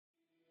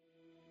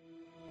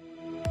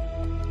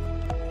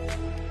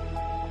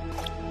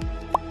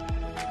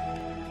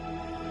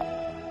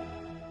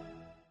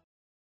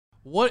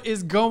What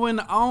is going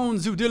on,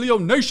 Zudilio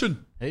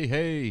Nation? Hey,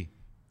 hey.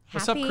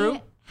 What's up,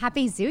 crew?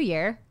 Happy Zoo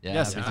Year. Yeah,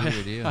 Yes, happy New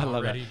Year to you. I love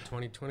Already it.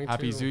 2022.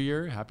 Happy Zoo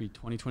Year. Happy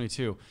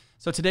 2022.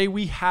 So today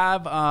we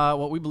have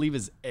what we believe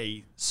is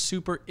a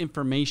super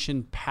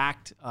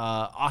information-packed,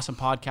 awesome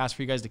podcast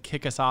for you guys to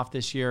kick us off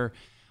this year.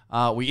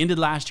 We ended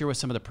last year with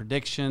some of the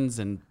predictions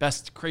and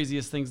best,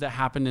 craziest things that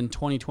happened in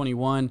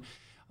 2021.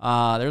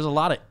 There's a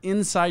lot of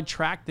inside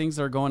track things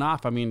that are going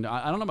off. I mean,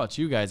 I don't know about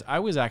you guys. I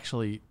was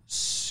actually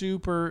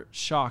super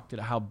shocked at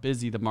how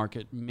busy the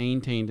market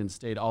maintained and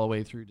stayed all the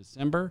way through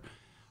December.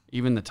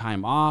 Even the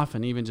time off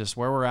and even just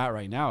where we're at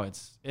right now,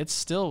 it's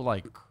still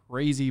like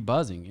crazy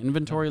buzzing.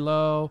 Inventory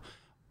low,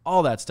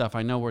 all that stuff.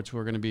 I know we're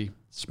going to be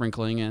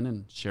sprinkling in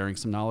and sharing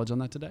some knowledge on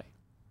that today.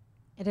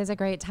 It is a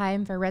great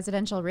time for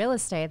residential real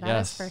estate. That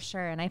is Yes. for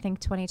sure. And I think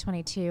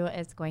 2022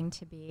 is going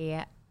to be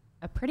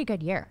a pretty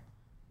good year.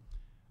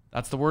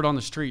 That's the word on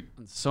the street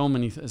in so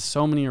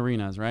many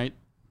arenas, right?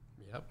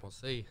 Yep, we'll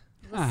see.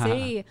 We'll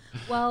see.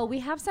 Well, we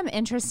have some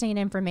interesting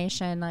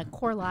information. Like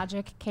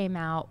CoreLogic came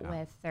out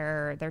with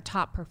their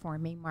top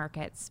performing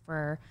markets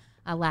for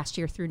last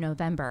year through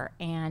November,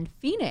 and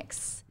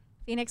Phoenix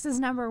is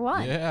number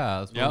one. Yeah,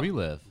 that's where we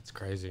live. It's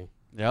crazy.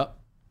 Yep.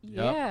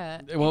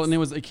 Yeah. Well, and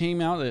it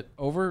came out at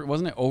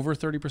wasn't it over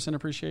 30%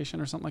 appreciation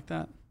or something like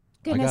that?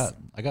 Goodness.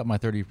 I got my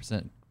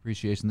 30%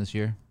 appreciation this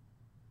year.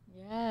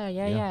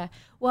 Yeah.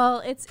 Well,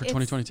 it's For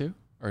 2022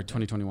 or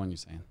 2021, you're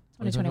saying?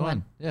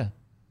 2021. Yeah.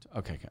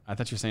 Okay. I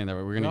thought you were saying that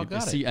we're going all to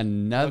got see it.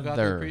 We all got the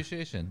another.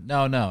 appreciation.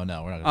 No, we're not.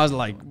 Gonna I was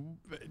like,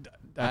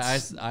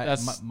 that's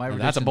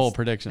that's a bold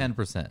prediction.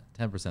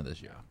 10%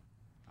 this year.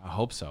 I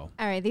hope so.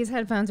 All right, these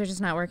headphones are just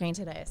not working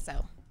today,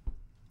 so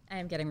I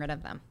am getting rid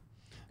of them.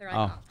 They're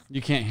Oh,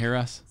 you can't hear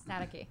us?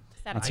 staticky.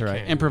 That's I all right.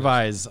 can't.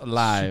 Improvise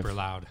live. Super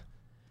loud.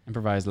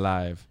 Improvise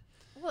live.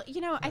 Well,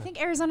 I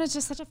think Arizona is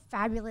just such a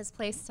fabulous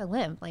place to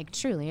live. Like,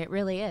 truly, it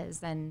really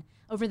is. And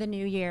over the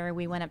new year,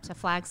 we went up to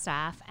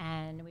Flagstaff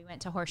and we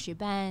went to Horseshoe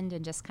Bend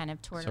and just kind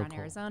of toured around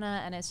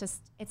Arizona. And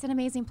it's an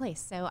amazing place.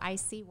 So I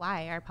see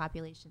why our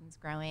population's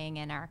growing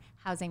and our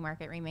housing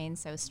market remains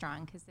so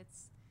strong, because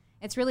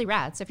it's really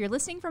rad. So if you're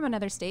listening from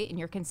another state and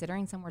you're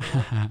considering somewhere to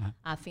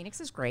live, Phoenix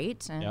is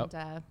great. And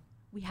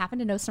we happen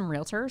to know some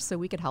realtors, so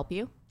we could help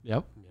you.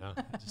 Yep. Yeah.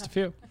 Just a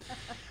few.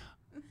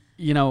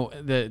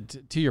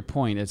 To your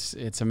point,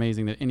 it's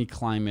amazing that any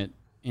climate,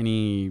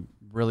 any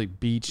really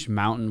beach,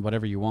 mountain,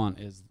 whatever you want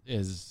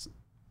is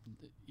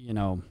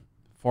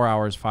 4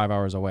 hours, 5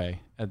 hours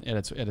away at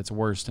its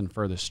worst and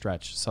furthest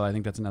stretch. So I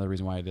think that's another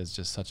reason why it is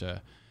just such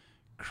a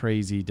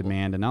crazy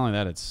demand. And not only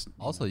that, it's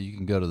Also, you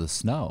can go to the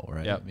snow,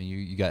 right? Yep. I mean,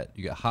 you got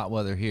hot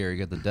weather here, you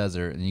got the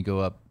desert, and you go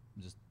up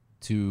just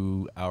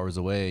 2 hours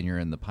away and you're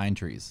in the pine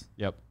trees.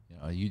 Yep.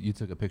 You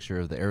took a picture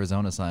of the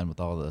Arizona sign with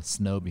all the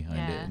snow behind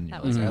it, Yeah, and that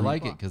you're was like, I really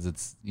like cool. it because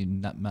it's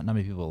not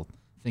many people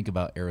think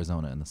about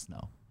Arizona and the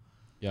snow,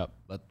 Yep.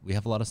 but we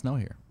have a lot of snow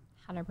here.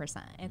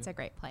 100%. It's a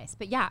great place.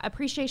 But yeah,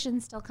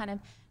 appreciation's still kind of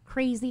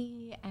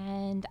crazy.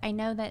 And I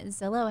know that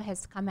Zillow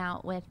has come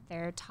out with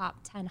their top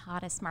 10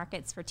 hottest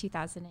markets for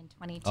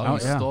 2022. Oh,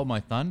 you yeah. stole my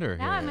thunder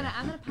Now I'm here.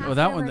 gonna pass Well,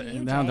 that it over one, to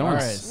you, that Jay. one's All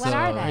right, What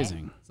are they?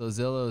 amazing. So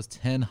Zillow's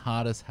 10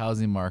 hottest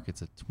housing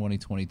markets of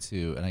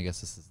 2022, and I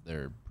guess this is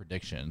their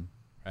prediction,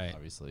 Right.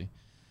 obviously.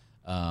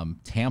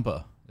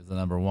 Tampa is the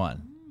number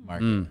one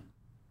market. Mm.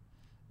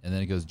 And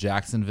then it goes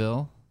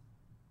Jacksonville.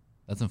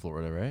 That's in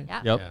Florida, right?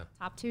 Yeah. Yep. Yeah.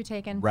 Top two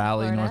taken. from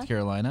Raleigh, Florida. North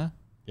Carolina.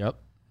 Yep.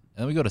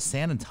 And then we go to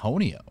San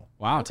Antonio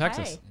Wow, Okay.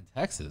 Texas. in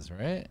Texas,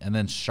 right? And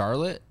then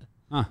Charlotte,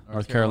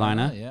 North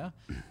Carolina. yeah.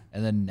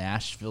 And then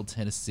Nashville,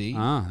 Tennessee.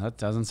 That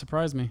doesn't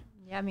surprise me.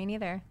 Yeah, me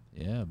neither.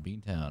 Yeah,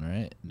 Beantown,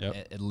 right?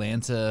 Yep.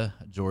 Atlanta,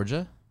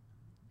 Georgia.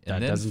 That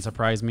And then, doesn't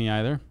surprise me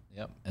either.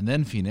 Yep. And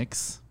then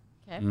Phoenix.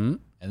 Okay. Mm.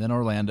 And then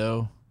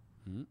Orlando.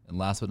 And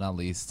last but not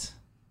least,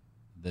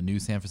 the new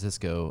San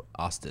Francisco,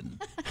 Austin.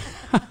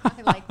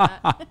 I like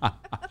that.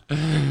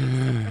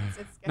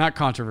 Francisco. Not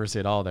controversy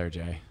at all there,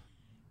 Jay.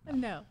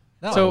 No.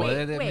 No, So-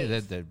 well,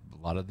 Wait. a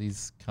lot of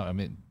these,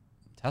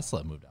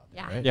 Tesla moved out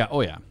there, Yeah. right? Yeah.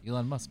 Oh, yeah.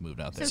 Elon Musk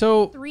moved out there.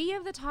 So- 3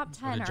 of the top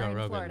 10 did are Joe in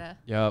Rogan. Florida.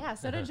 Yep. Yeah,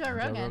 so did Joe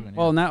Rogan. Rogan.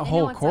 Well, in that They know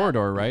whole what's up.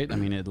 corridor, right? I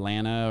mean,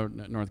 Atlanta,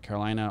 North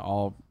Carolina,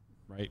 all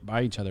right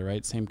by each other,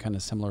 right? Same kind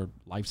of similar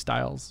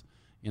lifestyles.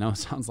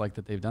 Sounds like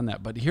that they've done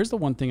that. But here's the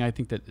one thing I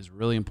think that is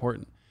really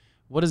important.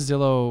 What does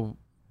Zillow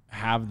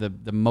have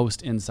the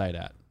most insight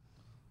at?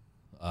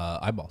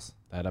 Eyeballs.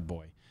 That a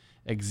boy.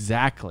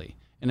 Exactly.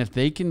 And if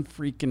they can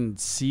freaking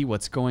see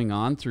what's going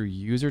on through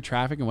user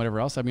traffic and whatever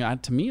else, I mean,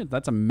 to me,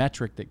 that's a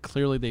metric that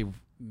clearly they've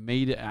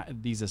made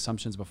these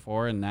assumptions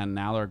before, and then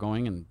now they're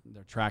going and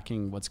they're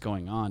tracking what's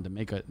going on to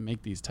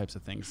make these types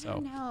of things. So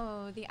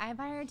No, the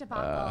iBuyer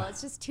debacle.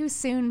 It's just too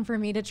soon for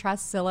me to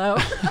trust Zillow.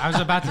 I was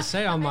about to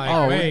say, I'm like,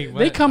 Oh, wait,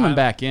 they coming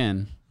back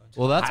in.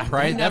 Well, that's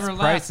price. That's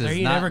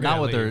prices, not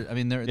what they're. I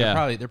mean,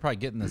 they're probably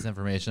getting this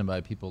information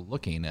by people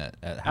looking at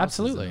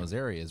houses in those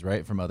areas,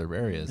 right, from other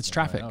areas. It's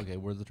traffic. Like, okay,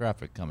 where's the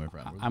traffic coming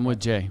from? I'm with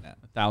Jay,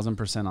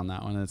 1,000% on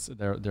that one.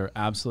 They're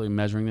absolutely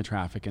measuring the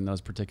traffic in those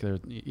particular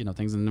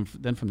things, and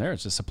then from there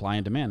it's just supply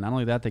and demand. Not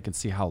only that, they can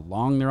see how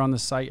long they're on the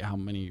site, how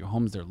many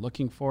homes they're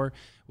looking for,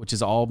 which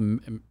is all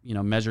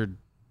measured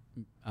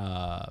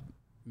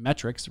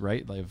metrics,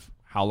 right? Like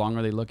how long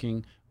are they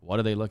looking? What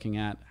are they looking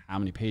at? How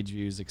many page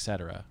views, et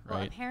cetera, right?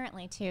 Well,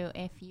 apparently, too,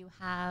 if you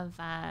have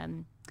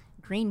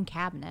green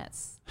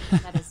cabinets,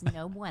 that is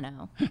no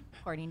bueno,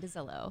 according to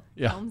Zillow.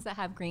 Yeah. Homes that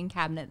have green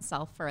cabinets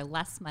sell for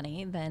less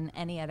money than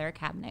any other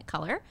cabinet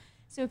color.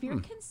 So if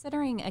you're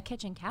considering a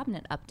kitchen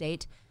cabinet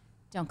update,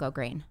 don't go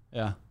green.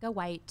 Yeah. Go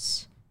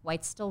white.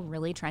 White's still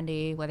really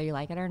trendy, whether you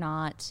like it or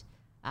not.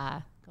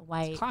 Go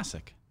white. It's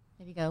classic.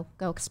 Maybe go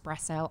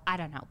espresso. I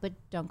don't know, but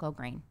don't go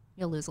green.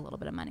 You'll lose a little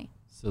bit of money.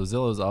 So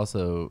Zillow's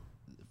also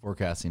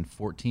forecasting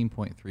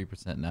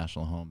 14.3%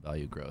 national home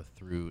value growth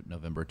through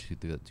November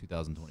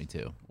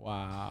 2022.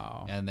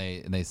 Wow. And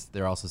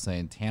they're also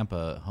saying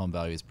Tampa home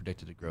value is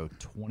predicted to grow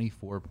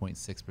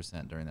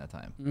 24.6% during that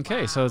time.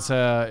 Okay, so it's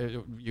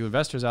you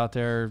investors out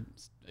there.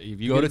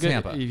 If you Go get to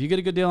Tampa. If you get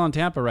a good deal on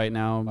Tampa right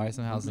now, Buy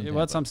some houses in Tampa.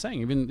 What's I'm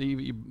saying? Even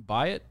you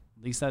buy it,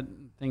 lease that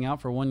thing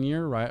out for 1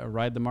 year,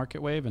 ride the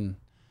market wave, and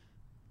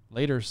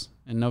later's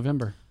in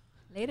November.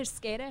 Later,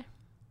 skater.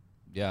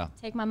 Yeah.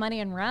 Take my money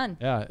and run.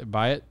 Yeah,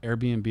 buy it,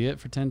 Airbnb it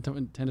for 10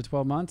 to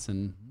 12 months,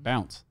 and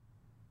bounce.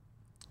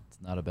 It's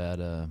not a bad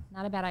idea.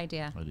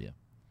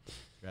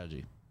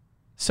 Strategy.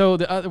 So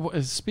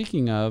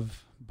speaking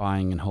of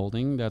buying and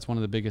holding, that's one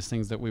of the biggest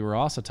things that we were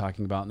also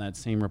talking about in that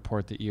same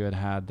report that you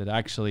had. That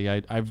actually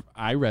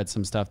I read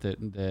some stuff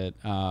that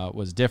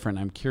was different.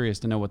 I'm curious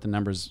to know what the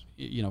numbers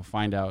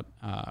find out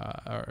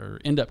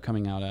or end up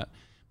coming out at.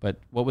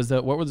 But what was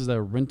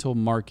the rental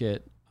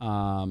market?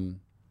 How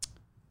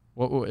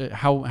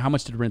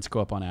much did rents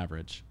go up on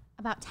average?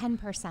 About 10%.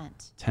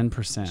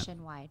 10%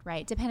 nationwide,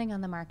 right? Depending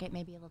on the market,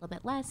 maybe a little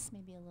bit less,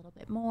 maybe a little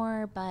bit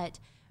more, but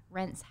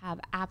rents have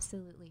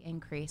absolutely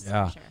increased.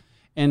 Yeah. For sure.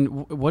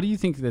 And what do you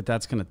think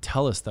that's going to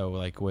tell us, though?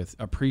 Like with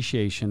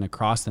appreciation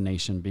across the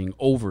nation being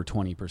over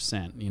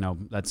 20%, it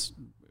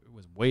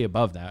was way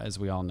above that, as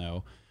we all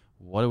know.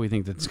 What do we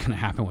think that's going to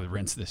happen with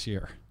rents this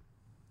year?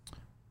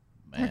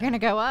 They're going to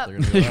go up.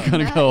 They're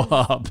going to go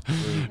up,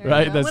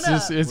 right? That's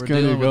just it's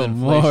going to go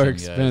more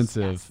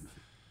expensive. Yes.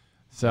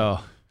 So,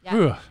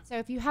 yeah. So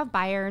if you have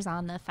buyers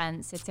on the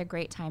fence, it's a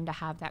great time to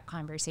have that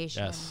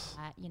conversation. Yes.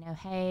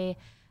 Hey,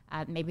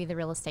 maybe the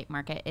real estate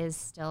market is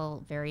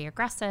still very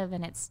aggressive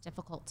and it's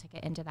difficult to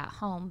get into that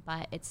home,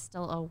 but it's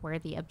still a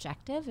worthy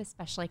objective,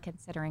 especially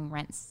considering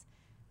rents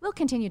will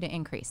continue to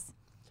increase.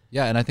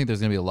 Yeah, and I think there's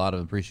going to be a lot of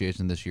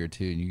appreciation this year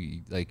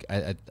too.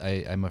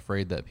 I'm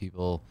afraid that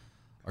people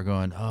are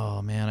going,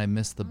 oh man, I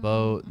missed the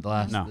boat in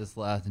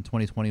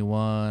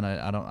 2021.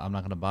 I'm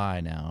not going to buy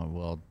now.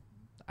 Well,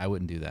 I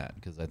wouldn't do that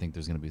because I think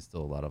there's going to be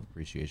still a lot of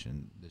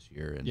appreciation this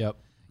year. And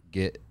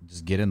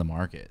just get in the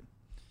market.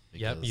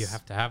 Yep, you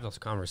have to have those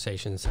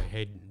conversations. Say,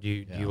 hey, do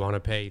you want to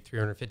pay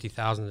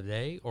 $350,000 a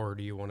day, or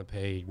do you want to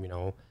pay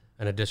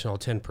an additional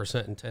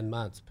 10% in 10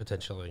 months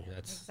potentially?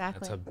 That's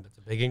a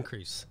big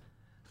increase.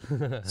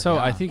 So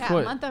I think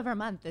month over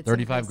month, it's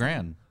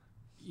 $35,000.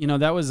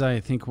 That was, I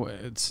think,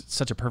 it's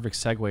such a perfect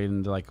segue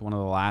into like one of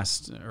the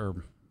last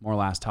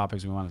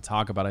topics we want to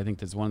talk about. I think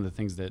that's one of the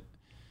things that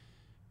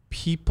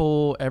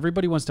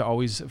everybody wants to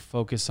always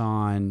focus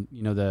on,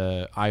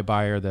 the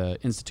iBuyer, the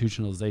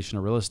institutionalization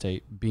of real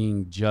estate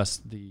being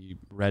just the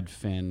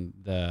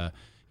Redfin,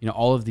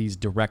 all of these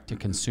direct to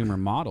consumer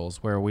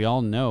models, where we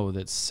all know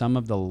that some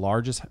of the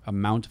largest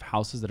amount of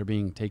houses that are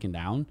being taken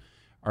down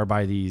are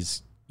by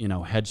these,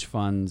 hedge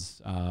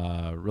funds,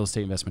 real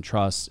estate investment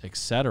trusts, et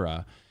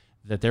cetera,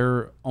 that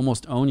they're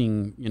almost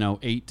owning,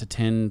 8 to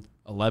 10,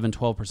 11,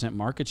 12%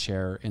 market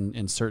share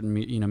in certain,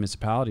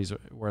 municipalities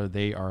where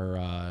they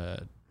are,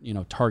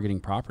 targeting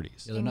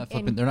properties. Yeah,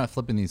 they're not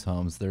flipping these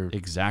homes. They're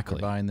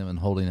buying them and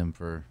holding them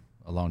for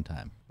a long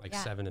time.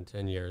 7 and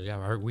 10 years.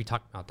 Yeah, we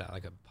talked about that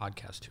like a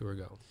podcast 2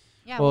 ago.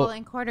 Yeah, well,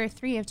 in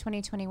Q3 of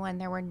 2021,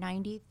 there were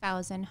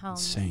 90,000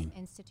 homes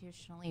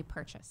institutionally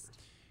purchased.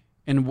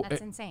 And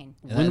that's insane.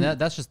 And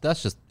that's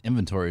just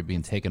inventory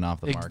being taken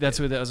off the market. That's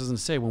what I was going to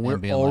say. When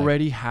we're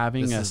already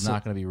having this is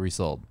not going to be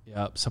resold.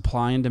 Yeah,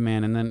 supply and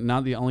demand, and then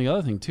not the only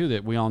other thing too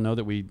that we all know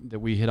that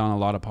we hit on a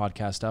lot of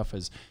podcast stuff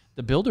is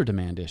the builder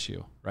demand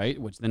issue, right?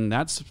 Which then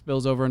that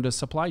spills over into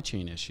supply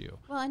chain issue.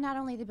 Well, and not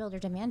only the builder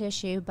demand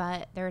issue,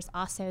 but there's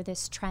also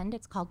this trend.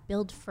 It's called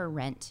build for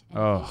rent. And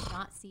if you do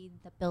not see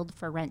the build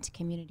for rent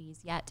communities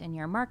yet in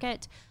your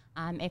market,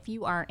 if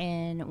you are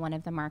in one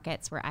of the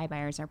markets where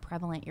iBuyers are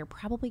prevalent, you're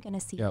probably going to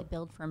see the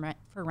build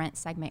for rent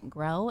segment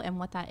grow. And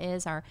what that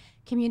is are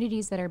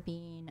communities that are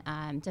being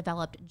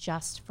developed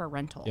just for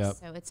rentals. Yep.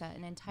 So it's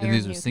an entire and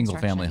these are single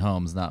family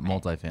homes, not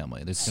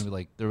multifamily. There's going to be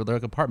like they're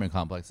like apartment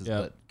complexes,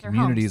 but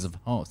communities of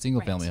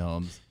single family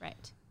homes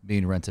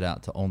being rented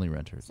out to only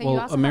renters. So you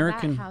also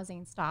have that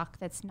housing stock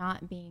that's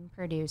not being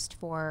produced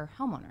for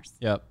homeowners.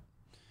 Yep.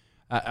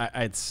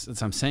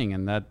 It's I'm saying,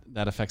 and that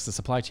affects the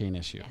supply chain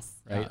issue,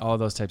 right? All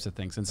those types of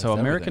things. And so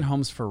American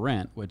Homes for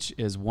Rent, which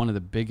is one of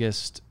the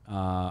biggest,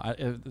 I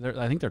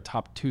think they're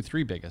top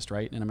 2-3 biggest,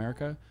 right, in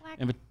America.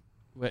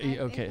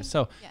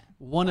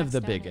 One of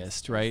the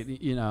biggest, right?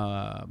 You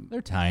know,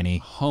 they're tiny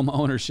home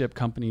ownership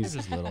companies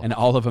in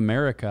all of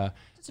America.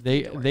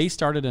 They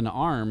started an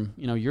arm,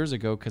 you know, years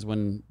ago, because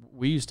when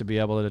we used to be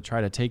able to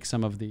try to take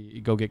some of the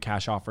go get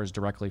cash offers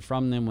directly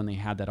from them when they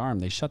had that arm,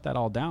 they shut that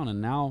all down,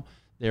 and now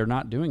they're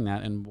not doing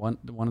that. And one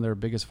of their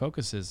biggest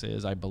focuses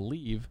is, I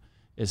believe,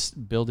 is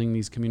building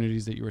these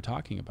communities that you were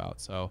talking about.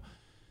 So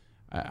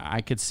I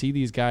could see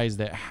these guys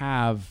that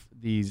have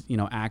these, you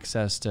know,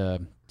 access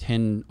to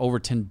over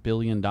 $10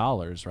 billion,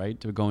 right,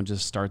 to go and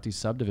just start these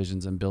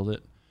subdivisions and build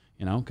it,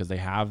 you know, because they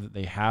have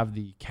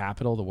the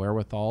capital, the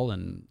wherewithal,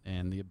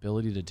 and the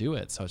ability to do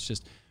it. So it's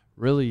just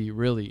really,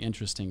 really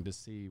interesting to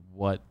see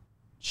what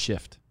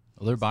shift.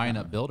 Well, they're buying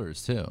up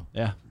builders too.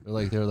 Yeah,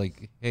 they're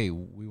like, hey,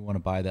 we want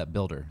to buy that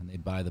builder, and they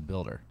buy the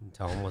builder. And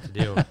tell them what to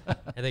do.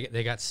 And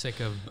they got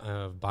sick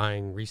of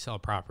buying resale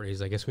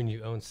properties. I guess when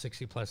you own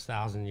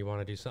 60,000+, you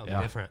want to do something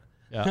different.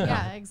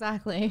 Yeah,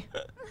 exactly.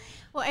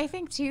 Well, I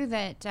think too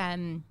that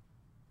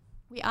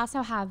we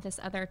also have this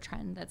other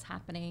trend that's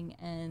happening,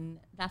 and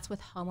that's with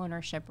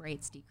homeownership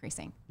rates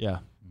decreasing. Yeah.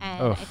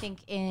 And I think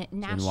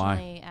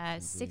nationally,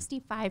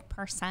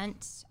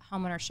 65%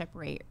 homeownership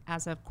rate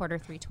as of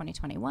Q3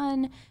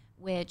 2021,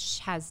 which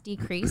has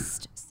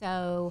decreased.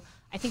 So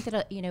I think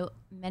that, you know,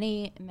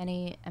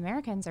 many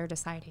Americans are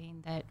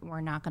deciding that we're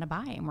not going to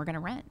buy and we're going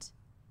to rent.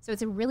 So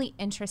it's a really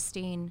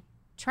interesting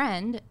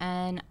trend,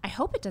 and I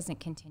hope it doesn't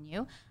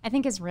continue. I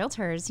think as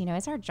realtors, you know,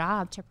 it's our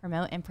job to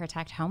promote and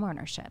protect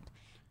homeownership.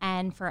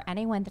 And for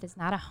anyone that is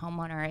not a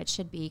homeowner, it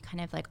should be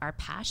kind of like our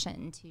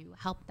passion to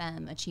help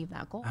them achieve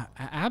that goal.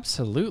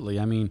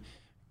 Absolutely. I mean,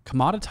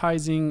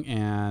 commoditizing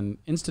and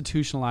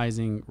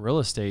institutionalizing real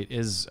estate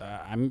is,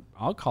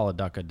 I'll call a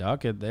duck a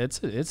duck.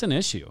 It's an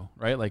issue,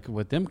 right? Like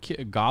with them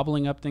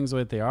gobbling up things the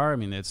way they are. I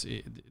mean,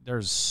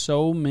 there's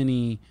so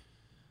many.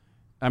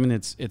 I mean,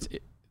 there's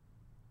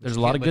a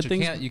lot of good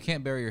things. You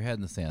can't bury your head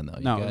in the sand,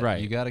 though.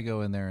 Right. You got to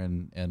go in there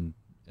and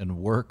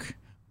work.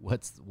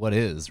 What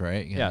is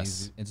right? You know, yes.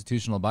 These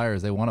institutional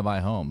buyers, they want to buy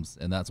homes,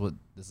 and that's what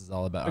this is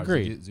all about.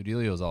 Agreed.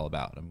 Zudilio is all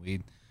about, and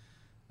we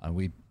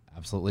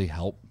absolutely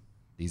help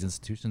these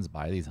institutions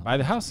buy these homes, buy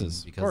the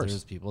houses, because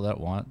there's people that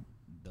want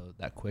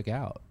that quick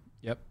out.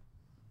 Yep.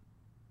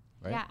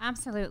 Right? Yeah,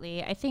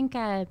 absolutely. I think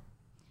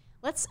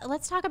let's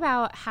talk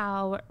about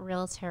how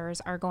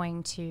realtors are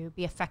going to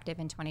be effective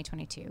in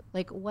 2022.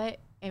 Like I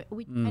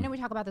know we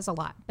talk about this a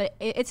lot, but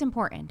it's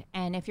important.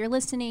 And if you're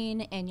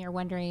listening and you're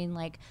wondering,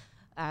 like,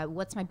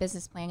 what's my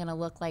business plan going to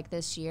look like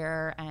this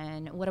year,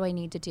 and what do I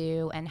need to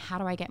do, and how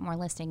do I get more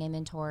listing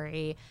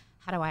inventory?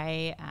 How do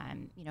I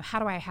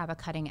have a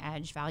cutting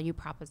edge value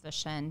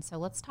proposition? So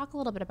let's talk a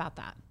little bit about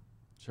that.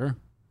 Sure.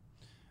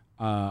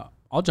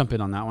 I'll jump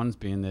in on that one,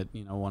 being that,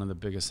 you know, one of the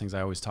biggest things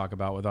I always talk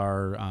about with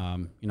our,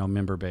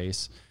 member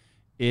base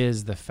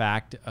is the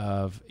fact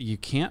of you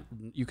can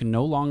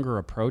no longer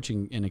approach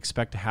and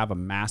expect to have a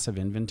massive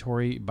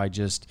inventory by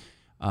just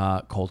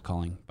cold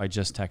calling, by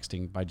just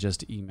texting, by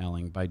just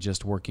emailing, by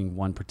just working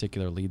one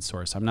particular lead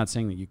source. I'm not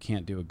saying that you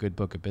can't do a good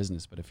book of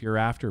business, but if you're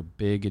after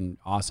big and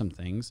awesome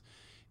things,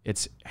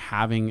 it's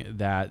having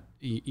that,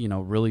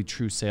 really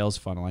true sales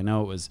funnel. I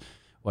know it was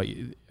I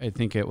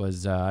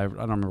don't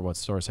remember what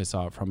source I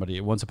saw it from, but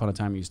once upon a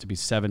time it used to be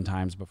 7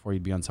 times before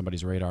you'd be on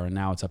somebody's radar, and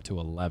now it's up to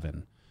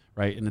 11,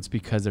 right? And it's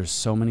because there's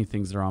so many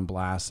things that are on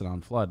blast and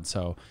on flood.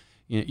 So,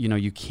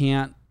 you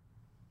can't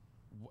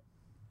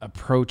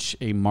approach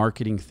a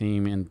marketing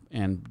theme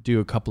and do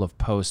a couple of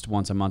posts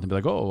once a month and be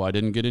like, oh, I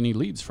didn't get any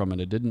leads from it.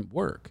 It didn't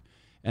work.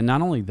 And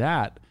not only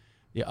that,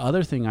 the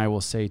other thing I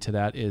will say to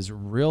that is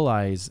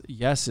realize,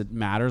 yes, it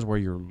matters where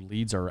your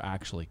leads are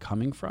actually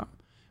coming from,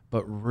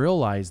 but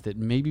realize that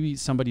maybe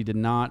somebody did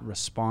not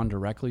respond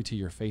directly to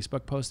your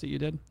Facebook post that you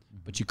did,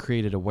 but you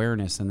created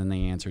awareness and then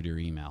they answered your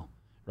email,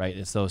 right?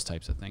 It's those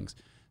types of things.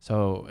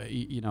 So,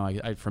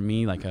 for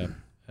me, like an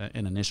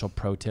initial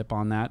pro tip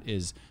on that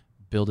is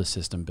build a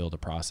system, build a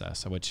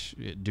process, which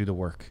do the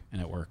work, and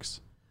it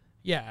works.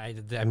 Yeah,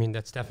 I mean,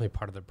 that's definitely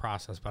part of the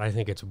process, but I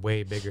think it's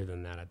way bigger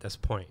than that at this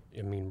point.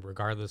 I mean,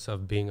 regardless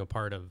of being a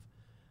part of,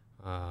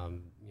 a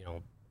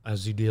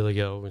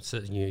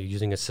Zudilio,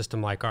 using a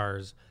system like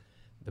ours,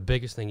 the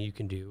biggest thing you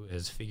can do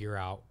is figure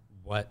out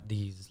what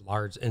these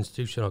large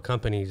institutional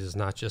companies is,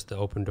 not just the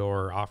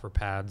Opendoor,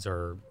 OfferPads,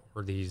 or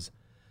these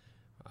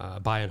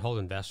buy and hold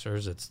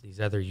investors. It's these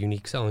other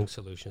unique selling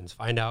solutions.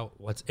 Find out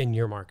what's in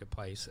your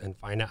marketplace and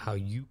find out how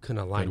you can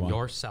align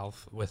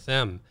yourself with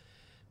them,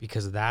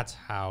 because that's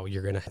how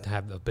you're going to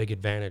have a big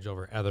advantage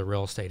over other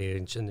real estate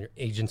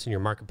agents in your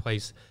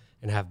marketplace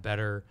and have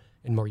better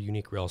and more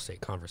unique real estate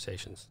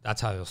conversations.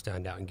 That's how you'll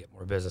stand out and get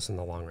more business in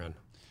the long run.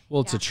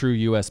 Well, it's a true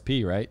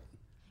USP, right?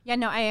 Yeah,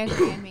 no, I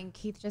agree. I mean,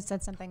 Keith just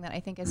said something that I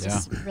think is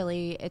just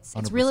really, it's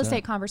real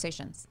estate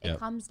conversations. It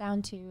comes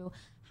down to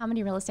how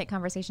many real estate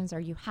conversations are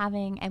you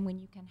having, and when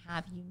you can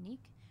have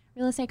unique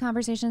real estate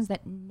conversations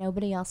that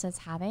nobody else is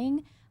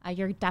having,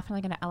 you're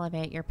definitely going to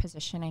elevate your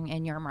positioning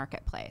in your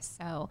marketplace.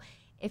 So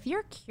if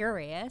you're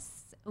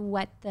curious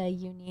what the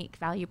unique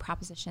value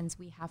propositions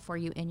we have for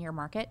you in your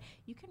market,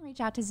 you can reach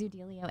out to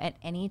Zillow at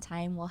any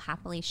time. We'll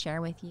happily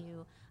share with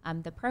you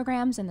the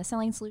programs and the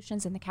selling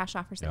solutions and the cash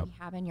offers that we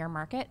have in your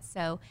market.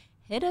 So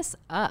hit us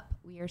up.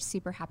 We are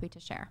super happy to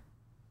share.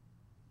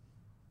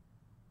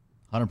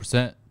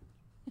 100%.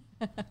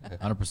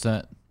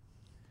 100%.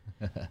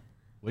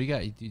 What do you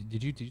got?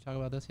 Did you talk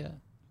about this yet?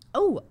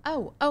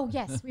 Oh,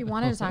 yes. We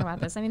wanted to talk about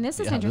this. I mean, this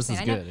is interesting.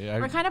 This is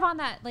good. We're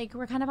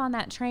kind of on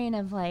that train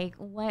of like,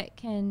 what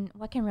can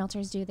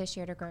realtors do this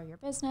year to grow your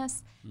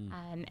business?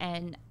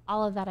 And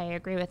all of that, I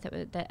agree with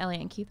it, that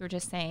Elliot and Keith were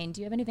just saying.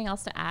 Do you have anything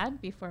else to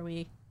add before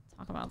we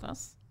talk about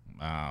this?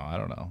 I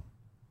don't know.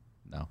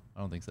 No, I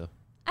don't think so.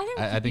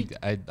 I think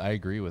I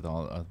agree with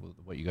all with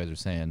what you guys are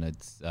saying.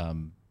 It's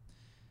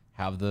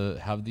have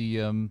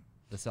the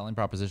selling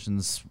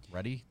propositions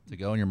ready to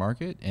go in your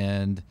market,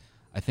 and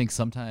I think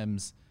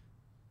sometimes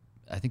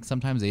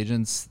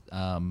agents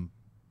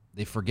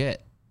they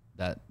forget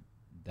that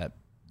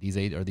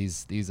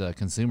these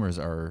consumers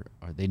are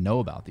they know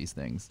about these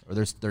things, or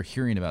they're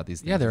hearing about these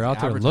things. Yeah, they're out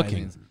there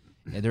looking.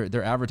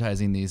 They're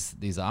advertising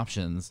these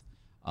options,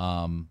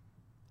 and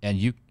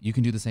you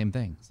can do the same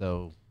thing.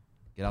 So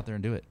get out there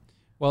and do it.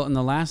 Well, and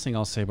the last thing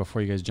I'll say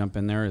before you guys jump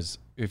in there is,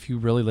 if you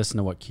really listen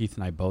to what Keith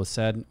and I both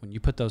said, when you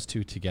put those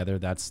two together,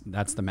 that's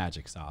the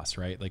magic sauce,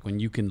 right? Like when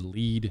you can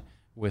lead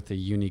with a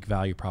unique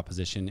value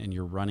proposition and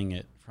you're running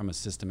it from a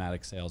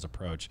systematic sales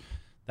approach,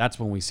 that's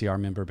when we see our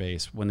member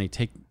base, when they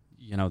take,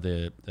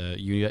 the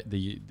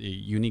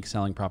unique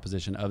selling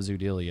proposition of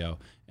Zillow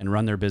and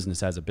run their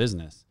business as a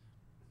business,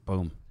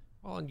 boom.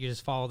 Well, and you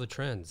just follow the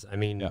trends. I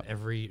mean,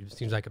 it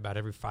seems like about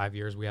every 5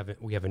 years we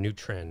have a new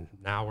trend.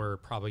 Now we're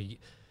probably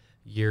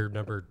year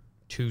number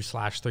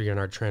 2/3 on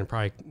our trend,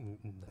 probably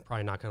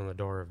knocking on the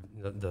door of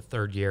the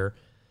third year.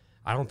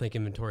 I don't think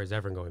inventory is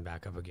ever going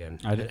back up again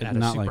at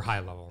a super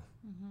high level.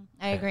 Mm-hmm.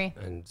 I agree.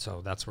 And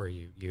so that's where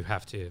you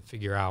have to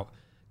figure out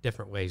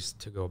different ways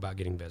to go about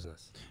getting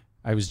business.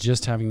 I was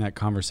just having that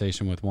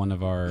conversation with one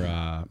of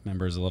our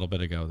members a little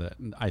bit ago, that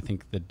I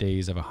think the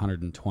days of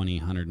 120,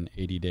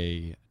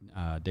 180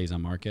 days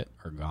on market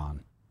are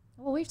gone.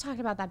 Well, we've talked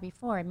about that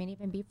before. I mean,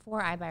 even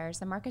before iBuyers,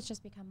 the market's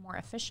just become more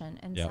efficient,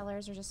 and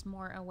sellers are just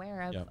more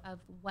aware of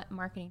what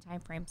marketing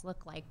timeframes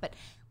look like. But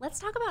let's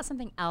talk about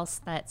something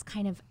else that's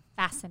kind of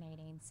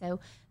fascinating.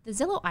 So the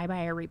Zillow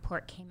iBuyer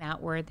report came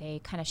out where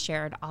they kind of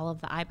shared all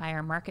of the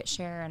iBuyer market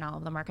share and all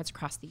of the markets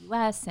across the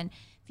U.S., and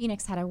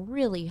Phoenix had a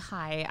really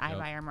high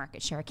iBuyer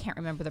market share. I can't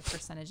remember the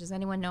percentage. Does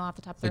anyone know off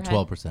the top of their head?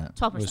 12%.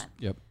 12%.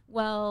 Yep.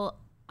 Well,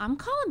 I'm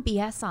calling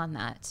BS on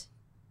that.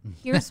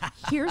 Here's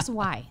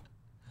why.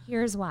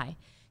 Here's why.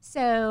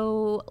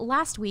 So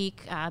last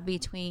week,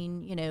 between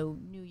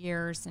New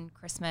Year's and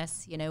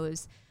Christmas,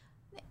 it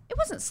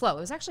wasn't slow. It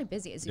was actually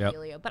busy at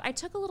Zillow. But I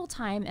took a little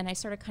time and I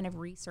started kind of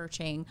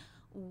researching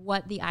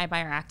what the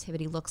iBuyer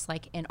activity looks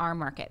like in our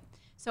market.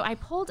 So I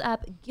pulled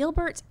up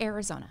Gilbert,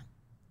 Arizona,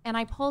 and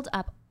I pulled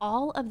up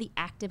all of the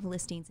active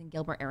listings in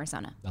Gilbert,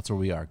 Arizona. That's where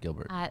we are,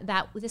 Gilbert.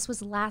 This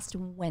was last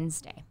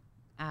Wednesday.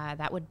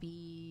 That would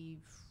be,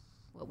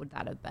 what would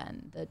that have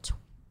been? The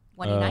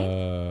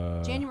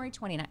 29th? January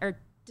 29th, or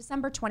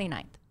December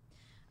 29th.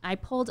 I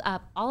pulled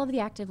up all of the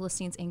active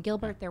listings in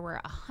Gilbert. There were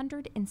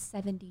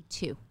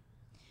 172.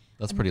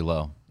 That's pretty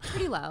low.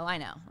 Pretty low, I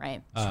know,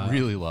 right? It's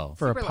really low.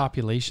 For a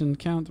population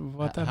count of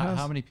what that has?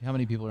 How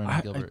many people are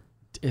in Gilbert?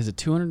 Is it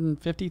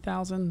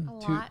 250,000? A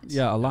lot.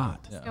 Yeah, a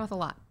lot. Let's go with a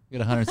lot. We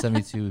got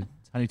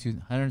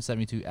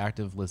 172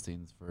 active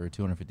listings for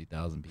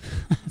 250,000 people.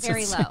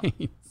 Very low.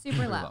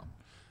 Super low.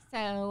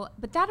 So,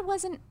 but that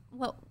wasn't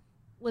what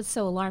was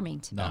so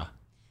alarming to me.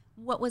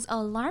 What was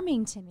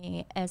alarming to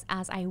me is,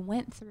 as I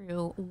went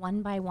through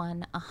one by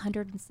one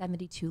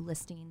 172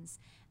 listings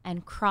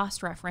and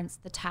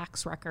cross-referenced the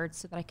tax records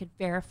so that I could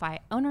verify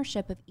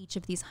ownership of each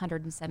of these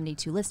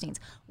 172 listings,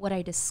 what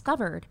I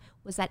discovered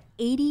was that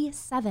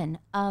 87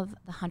 of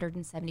the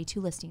 172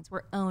 listings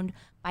were owned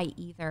by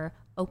either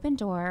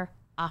Opendoor,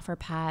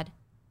 OfferPad,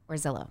 or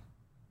Zillow.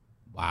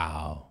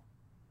 Wow.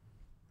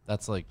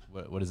 That's like,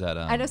 what is that?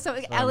 I know. So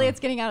Elliot's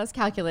getting out his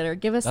calculator.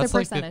 Give us the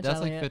percentage. That's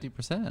Elliot. like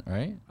 50%,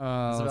 right? It's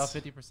about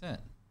 50%.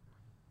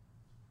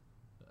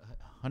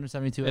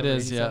 172. It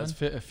is, 87? Yeah. It's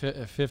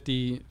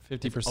 50%.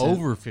 It's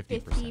over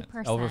 50%.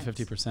 50%. Over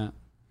 50%.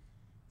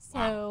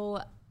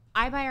 So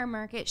iBuyer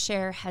market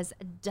share has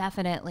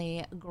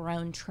definitely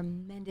grown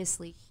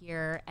tremendously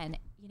here. And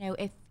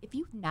if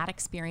you've not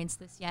experienced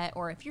this yet,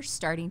 or if you're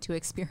starting to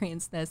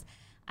experience this,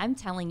 I'm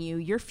telling you,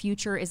 your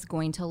future is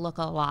going to look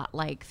a lot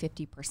like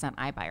 50%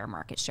 iBuyer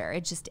market share.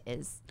 It just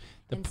is.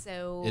 And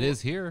so it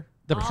is here.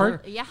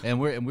 And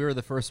we were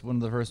the first one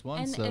of the first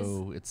ones,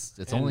 so it's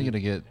only going to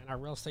get. And our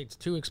real estate's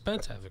too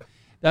expensive.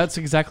 That's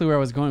exactly where I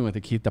was going with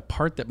it, Keith. The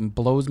part that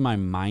blows my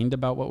mind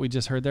about what we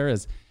just heard there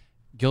is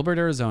Gilbert,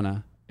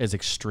 Arizona is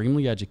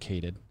extremely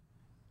educated,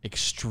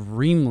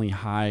 extremely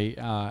high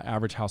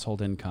average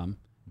household income,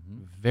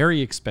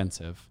 very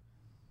expensive,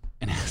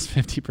 and has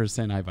has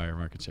 50% iBuyer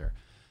market share.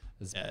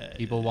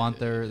 People want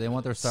their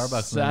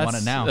Starbucks and they want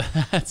it now.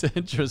 That's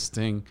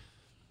interesting.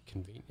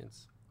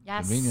 Convenience.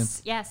 Yes.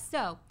 Convenience. Yes.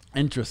 So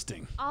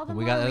interesting. all the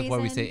That's why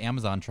we say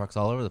Amazon trucks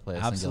all over the place.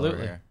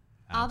 Absolutely.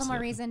 All the more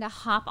reason to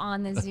hop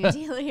on the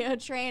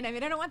Zoodealio train. I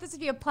mean, I don't want this to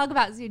be a plug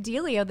about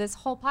Zoodealio, this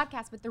whole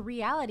podcast, but the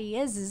reality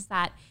is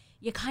that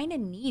you kind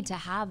of need to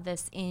have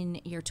this in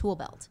your tool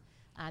belt.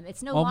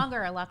 It's no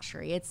longer a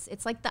luxury.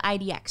 It's like the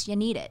IDX. You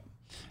need it.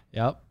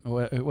 Yep.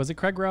 Was it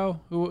Craig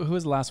Rowe? Who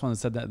was the last one that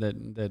said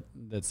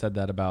that said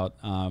that about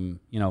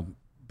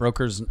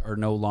brokers are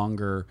no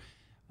longer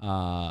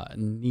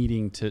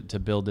needing to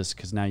build this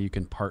because now you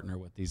can partner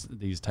with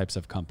these types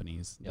of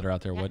companies that are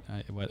out there.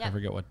 I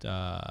forget what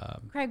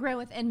Craig Rowe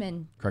with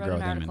Inman wrote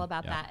an article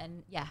about that,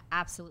 and yeah,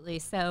 absolutely.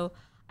 So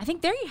I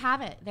think there you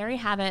have it.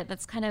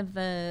 That's kind of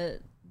the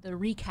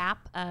recap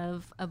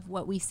of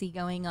what we see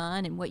going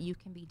on and what you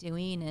can be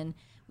doing, and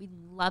we'd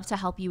love to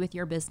help you with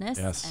your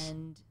business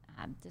and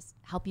just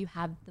help you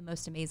have the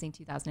most amazing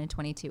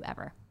 2022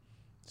 ever.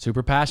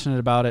 Super passionate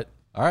about it.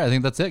 All right, I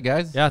think that's it,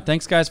 guys. Yeah,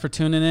 thanks, guys, for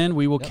tuning in.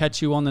 We will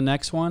catch you on the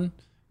next one,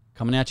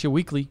 coming at you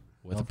weekly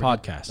with a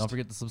podcast. Don't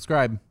forget to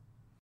subscribe.